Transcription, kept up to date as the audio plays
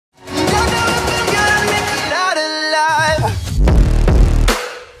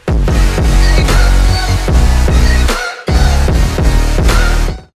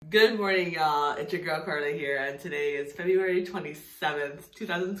morning, y'all. It's your girl Carla here, and today is February 27th,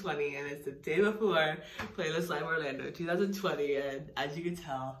 2020, and it's the day before Playlist Live Orlando 2020. And as you can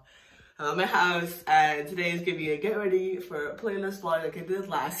tell, I'm at my house, and today is gonna be a get ready for a playlist vlog like I did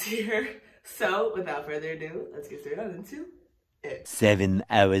last year. So, without further ado, let's get straight on into it. 7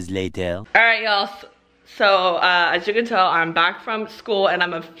 hours later. All right, y'all. So, as you can tell, I'm back from school and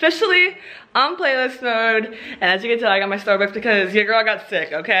I'm officially on playlist mode. And as you can tell, I got my Starbucks because your girl got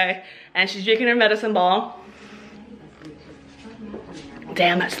sick, okay? And she's drinking her medicine ball.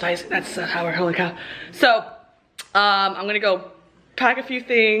 Damn, that's spicy. That's sour, holy cow. So, I'm gonna go pack a few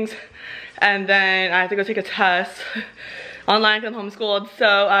things and then I have to go take a test online because I'm homeschooled. So,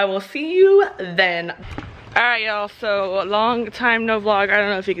 I will see you then. All right, y'all, so long time no vlog. I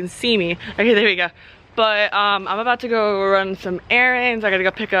don't know if you can see me. Okay, there we go. But I'm about to go run some errands. I gotta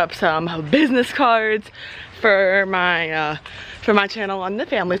go pick up some business cards for my channel on the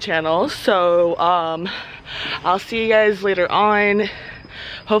family channel. So I'll see you guys later on.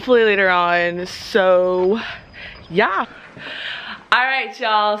 Hopefully later on. So yeah. All right,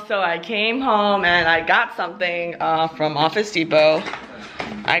 y'all. So I came home and I got something from Office Depot.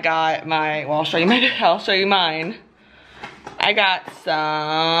 I got my. Well, I'll show you mine. I got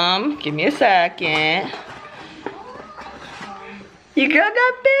some, give me a second. Your girl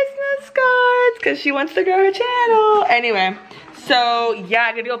got business cards because she wants to grow her channel. Anyway, so yeah,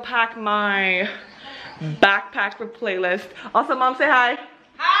 I gotta go pack my backpack for playlist. Also, mom, say hi.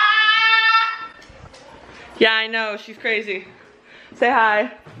 Hi! Yeah, I know, she's crazy. Say hi.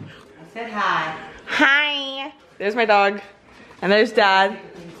 I said hi. Hi. There's my dog. And there's dad.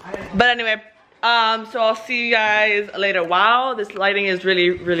 But anyway, so I'll see you guys later. Wow, this lighting is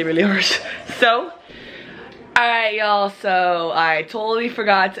really harsh. So, alright y'all, so I totally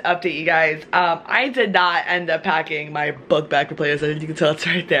forgot to update you guys. I did not end up packing my book bag for playlist, as you can tell it's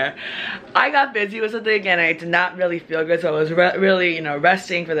right there. I got busy with something and I did not really feel good, so I was really, you know,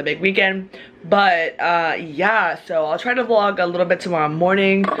 resting for the big weekend. But yeah, so I'll try to vlog a little bit tomorrow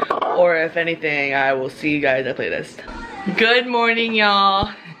morning, or if anything, I will see you guys at playlist. Good morning,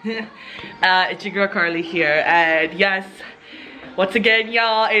 y'all. It's your girl Carly here, and yes, once again,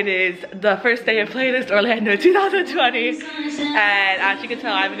 y'all, it is the first day of Playlist Orlando 2020, and as you can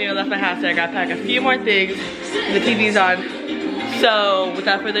tell, I haven't even left my house, so I gotta pack a few more things. The TV's on, so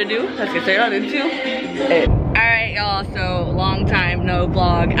without further ado, let's get straight on into it. Alright, y'all, so long time no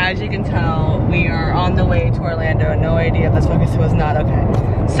vlog. As you can tell, we are on the way to Orlando. No idea if this focus was not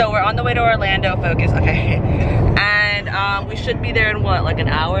okay. So we're on the way to Orlando, focus, okay. And we should be there in what, like an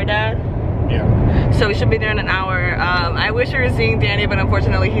hour, Dad? Yeah. So we should be there in an hour. I wish we were seeing Danny, but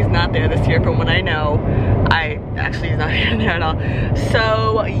unfortunately he's not there this year from what I know. He's not here there at all.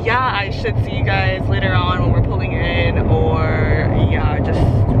 So yeah, I should see you guys later on when we're pulling in, or yeah, just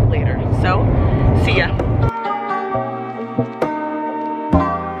later. So, see ya.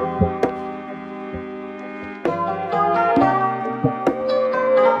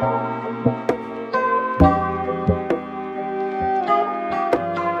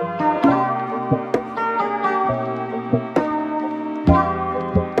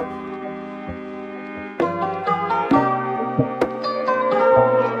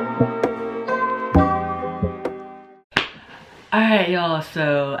 Alright y'all,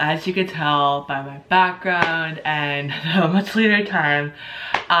 so as you can tell by my background and the much later time,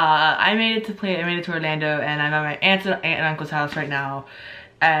 I made it to Orlando, and I'm at my aunt and uncle's house right now.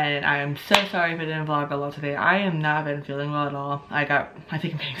 And I'm so sorry if I didn't vlog a lot today. I am not been feeling well at all. I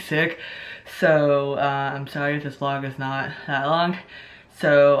think I'm getting sick. So I'm sorry if this vlog is not that long.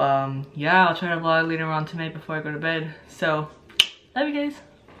 So yeah, I'll try to vlog later on tonight before I go to bed. So, love you guys.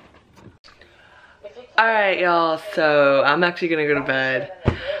 Alright y'all, so I'm actually gonna go to bed.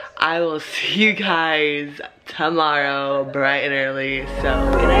 I will see you guys tomorrow bright and early,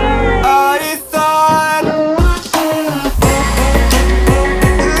 so good night.